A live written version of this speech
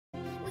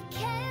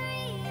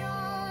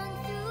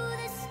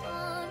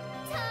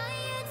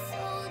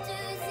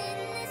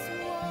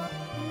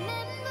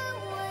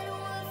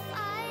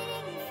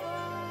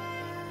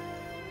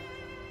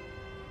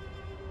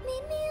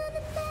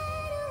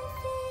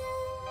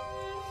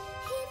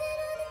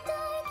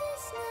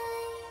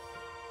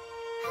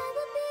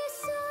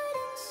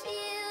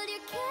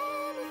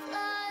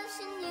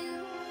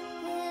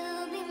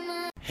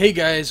Hey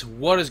guys,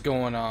 what is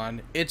going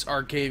on? It's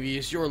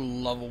Arcavius, your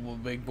lovable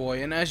big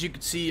boy, and as you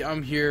can see,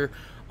 I'm here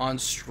on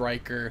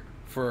Striker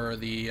for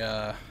the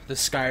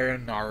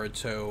Skyrim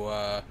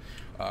Naruto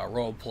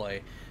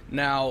roleplay.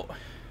 Now,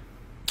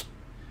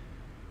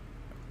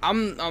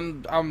 I'm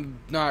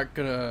not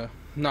gonna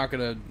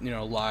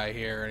lie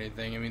here or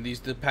anything. I mean,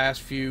 the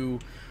past few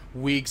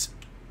weeks,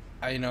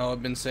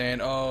 I've been saying,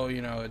 oh,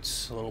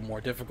 it's a little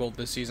more difficult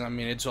this season. I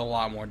mean, it's a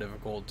lot more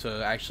difficult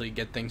to actually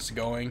get things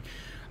going.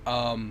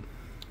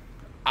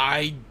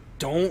 I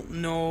don't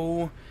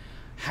know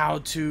how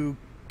to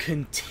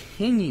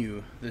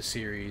continue the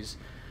series,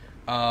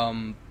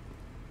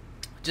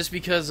 just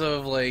because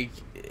of,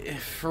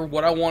 for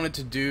what I wanted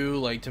to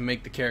do, to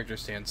make the character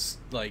stance,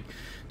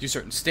 do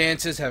certain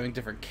stances, having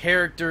different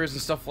characters and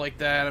stuff like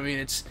that. I mean,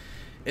 it's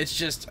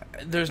just,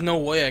 there's no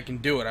way I can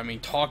do it. I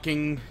mean,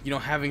 talking,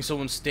 having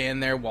someone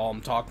stand there while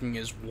I'm talking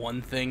is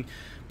one thing,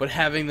 but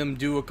having them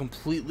do a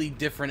completely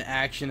different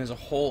action is a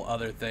whole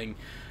other thing.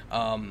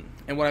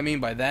 And what I mean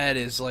by that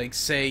is,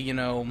 say,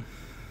 to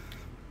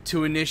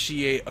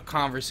initiate a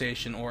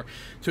conversation or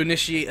to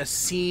initiate a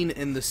scene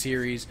in the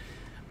series,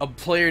 my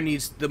player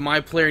needs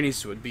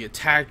to be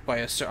attacked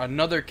by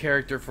another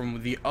character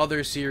from the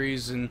other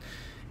series, and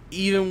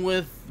even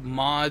with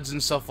mods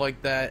and stuff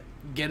like that,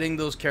 getting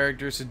those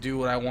characters to do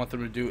what I want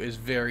them to do is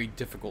very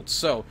difficult.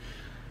 So,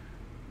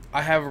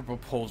 I have a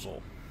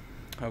proposal,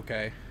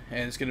 okay?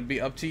 And it's going to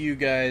be up to you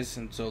guys,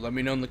 and so let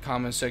me know in the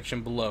comment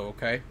section below,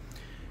 okay?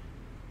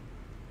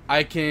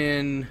 I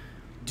can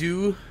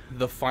do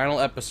the final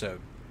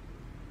episode.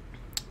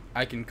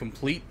 I can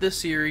complete this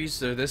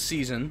series, or this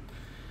season,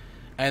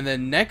 and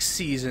then next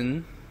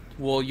season,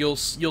 well, you'll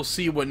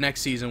see what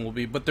next season will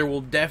be, but there will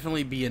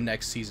definitely be a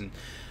next season.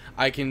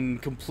 I can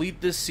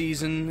complete this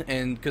season,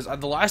 and because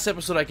the last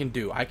episode I can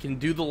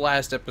do the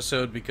last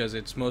episode because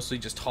it's mostly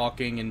just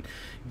talking and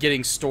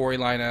getting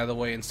storyline out of the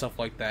way and stuff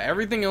like that.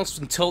 Everything else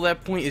until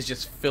that point is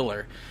just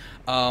filler.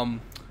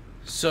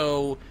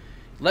 So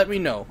let me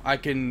know. I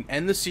can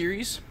end the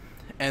series,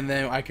 and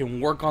then I can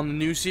work on the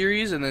new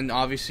series, and then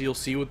obviously you'll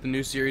see what the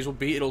new series will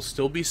be. It'll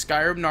still be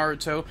Skyrim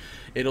Naruto.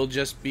 It'll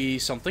just be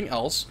something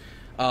else.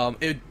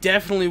 It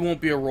definitely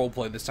won't be a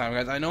roleplay this time,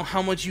 guys. I know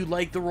how much you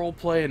like the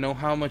roleplay. I know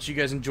how much you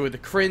guys enjoy the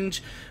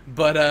cringe,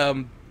 but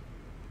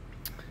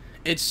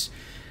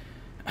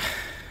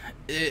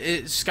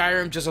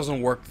Skyrim just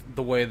doesn't work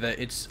the way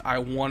that I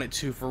want it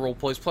to for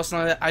roleplays. Plus,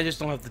 none of that, I just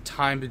don't have the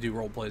time to do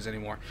roleplays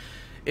anymore.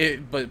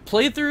 But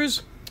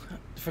playthroughs,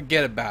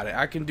 forget about it.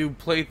 I can do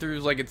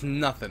playthroughs like it's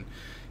nothing.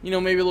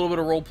 Maybe a little bit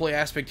of roleplay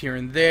aspect here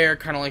and there,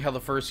 kind of like how the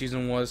first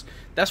season was.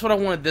 That's what I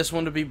wanted this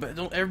one to be, but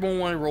everyone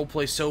wanted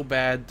roleplay so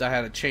bad I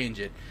had to change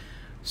it.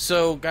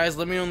 So, guys,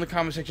 let me know in the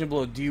comment section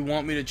below. Do you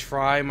want me to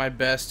try my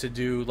best to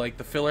do,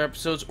 the filler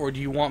episodes, or do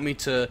you want me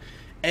to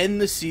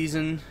end the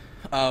season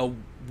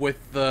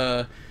with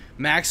the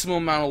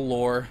maximum amount of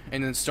lore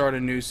and then start a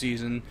new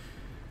season?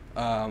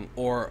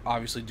 Or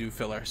obviously do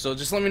filler. So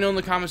just let me know in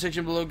the comment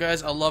section below,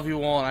 guys. I love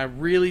you all, and I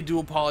really do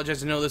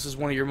apologize. I know this is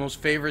one of your most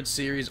favorite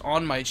series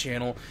on my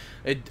channel.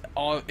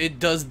 It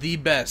does the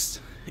best,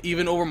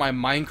 even over my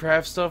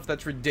Minecraft stuff.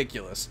 That's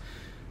ridiculous.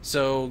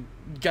 So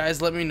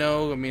guys, let me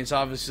know. I mean,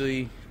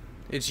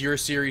 it's your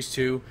series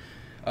too.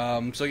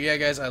 So yeah,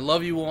 guys, I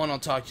love you all, and I'll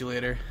talk to you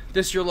later.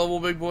 This is your lovable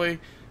big boy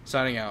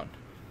signing out.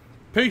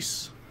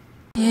 Peace.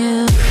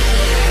 Yeah.